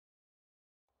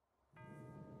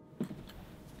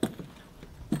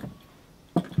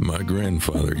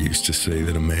grandfather used to say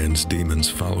that a man's demons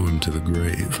follow him to the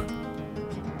grave.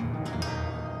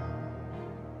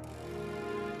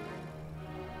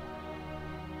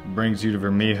 Brings you to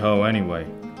VERMIJO anyway?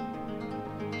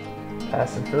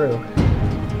 Passing through.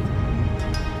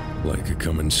 Like a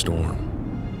coming storm.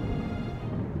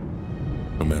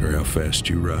 No matter how fast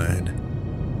you ride,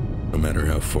 no matter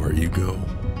how far you go,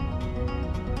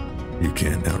 you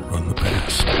can't outrun the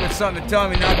past. That's something to tell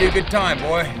me now'd be a good time,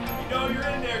 boy. You know you're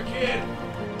in there, kid.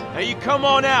 Hey, you come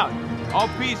on out. All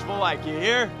peaceful like, you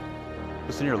hear?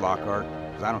 Listen here, Lockhart,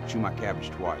 because I don't chew my cabbage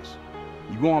twice.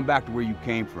 You go on back to where you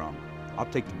came from. I'll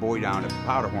take the boy down to the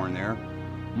powder horn there.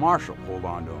 Marshal, hold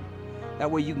on to him.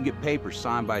 That way you can get papers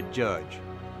signed by a judge.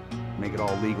 Make it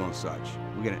all legal and such.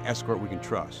 We get an escort we can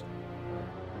trust.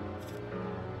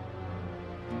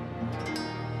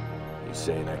 You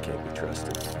saying I can't be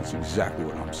trusted? That's exactly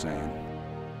what I'm saying.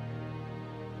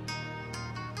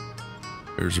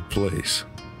 There's a place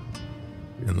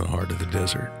in the heart of the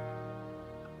desert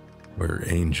where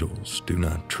angels do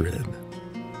not tread.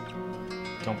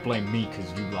 Don't blame me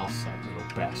because you lost that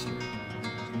little bastard.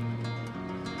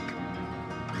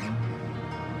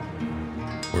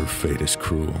 Where fate is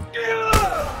cruel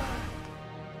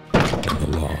and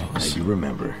the laws Now you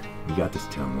remember, we got this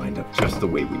town lined up just the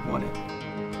way we want it.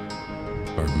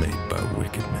 are made by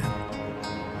wicked men.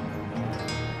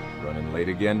 Running late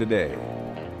again today.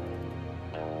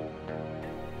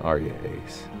 Are you,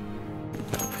 Ace?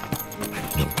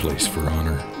 No place for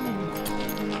honor.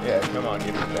 Yeah, come on,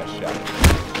 give it your best shot.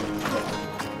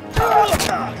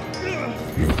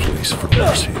 No place for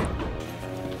mercy.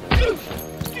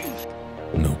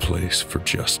 No place for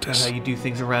justice. That's how you do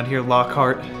things around here,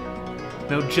 Lockhart.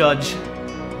 No judge,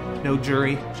 no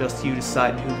jury, just you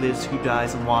deciding who lives, who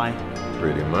dies, and why.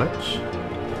 Pretty much.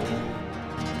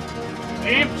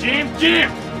 Jim!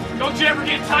 Don't you ever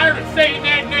get tired of saying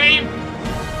that name?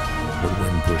 But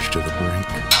when pushed to the brink,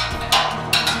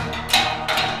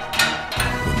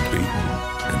 when beaten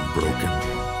and broken,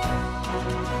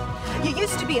 You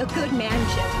used to be a good man,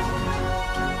 Jim.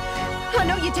 I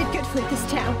know you did good for this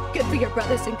town, good for your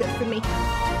brothers and good for me.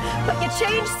 But you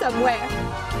changed somewhere.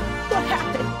 What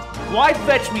happened? Why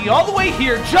fetch me all the way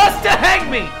here just to hang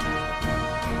me?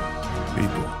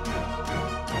 people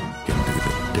can do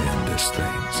the damnedest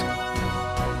things.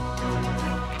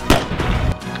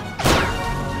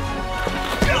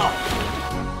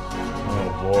 Oh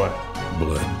boy.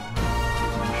 Blood,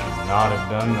 Should not have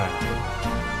done that.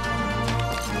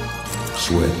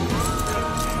 sweat,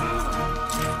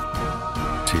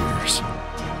 tears.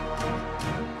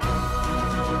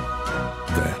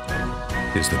 That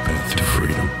is the path to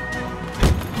freedom.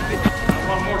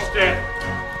 One more step.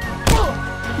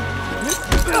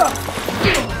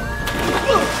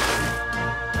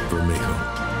 VERMIJO.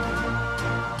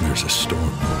 There's a storm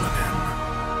rolling in.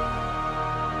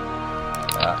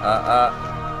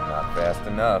 Not fast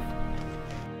enough.